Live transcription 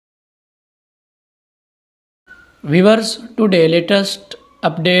Viewers, today latest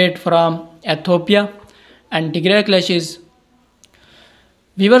update from Ethiopia and Tigray clashes.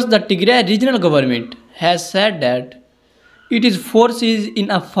 Viewers, the Tigray regional government has said that its forces in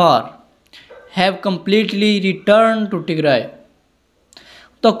Afar have completely returned to Tigray.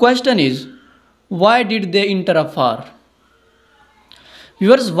 The question is, why did they enter Afar?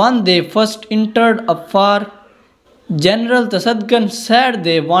 Viewers, when they first entered Afar, General Tasadgan said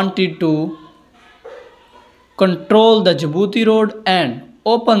they wanted to control the Djibouti road and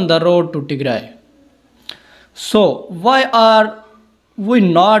open the road to Tigray. So why are we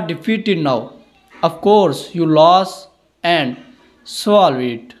not defeated now? Of course you lost and swallow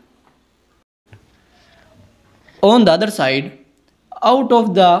it. On the other side, out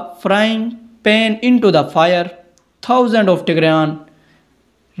of the frying pan into the fire, thousands of Tigrayan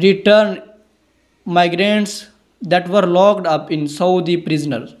returned migrants that were locked up in Saudi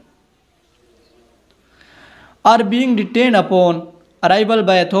prisoners are being detained upon arrival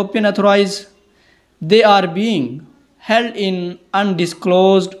by Ethiopian authorities. They are being held in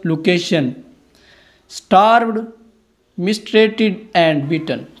undisclosed location, starved, mistreated and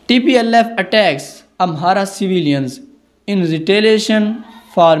beaten. TPLF attacks Amhara civilians in retaliation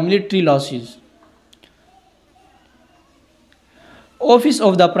for military losses. Office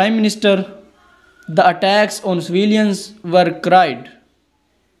of the Prime Minister, the attacks on civilians were cried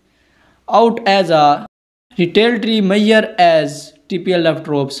out as a retaliatory measure as TPLF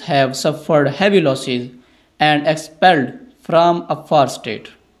troops have suffered heavy losses and expelled from Afar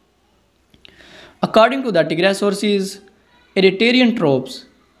state. According to the Tigray sources, Eritrean troops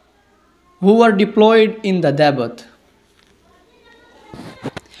who were deployed in the Dabat.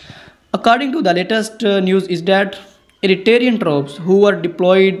 According to the latest news is that Eritrean troops who were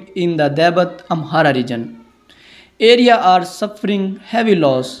deployed in the Dabat Amhara region area are suffering heavy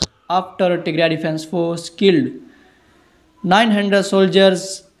loss after Tigray Defense Force killed 900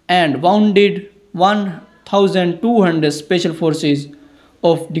 soldiers and wounded 1,200 special forces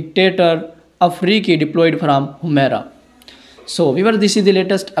of dictator Afar deployed from Amhara. So viewers, this is the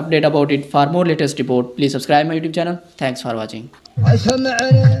latest update about it. For more latest report, please subscribe my YouTube channel. Thanks for watching.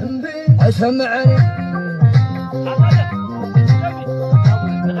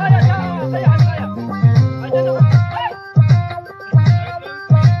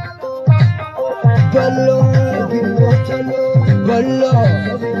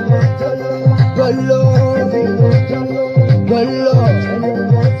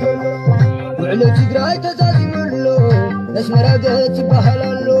 وعلى تقراي تزازملو اسمرا قت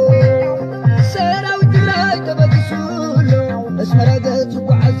بهلالو سيرا وتقراي تبكسولو اسمرا قت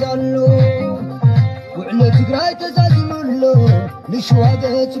وعزالو وعلى تقراي تزازملو لشوا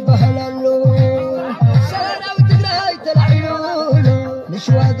قت بهلالو سيرا وتقراي تلعيولو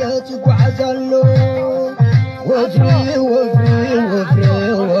لشوا قت وعزالو وفري وفري وفري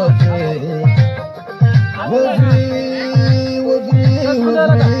وفري وفري وفري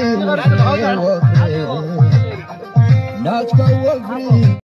وفري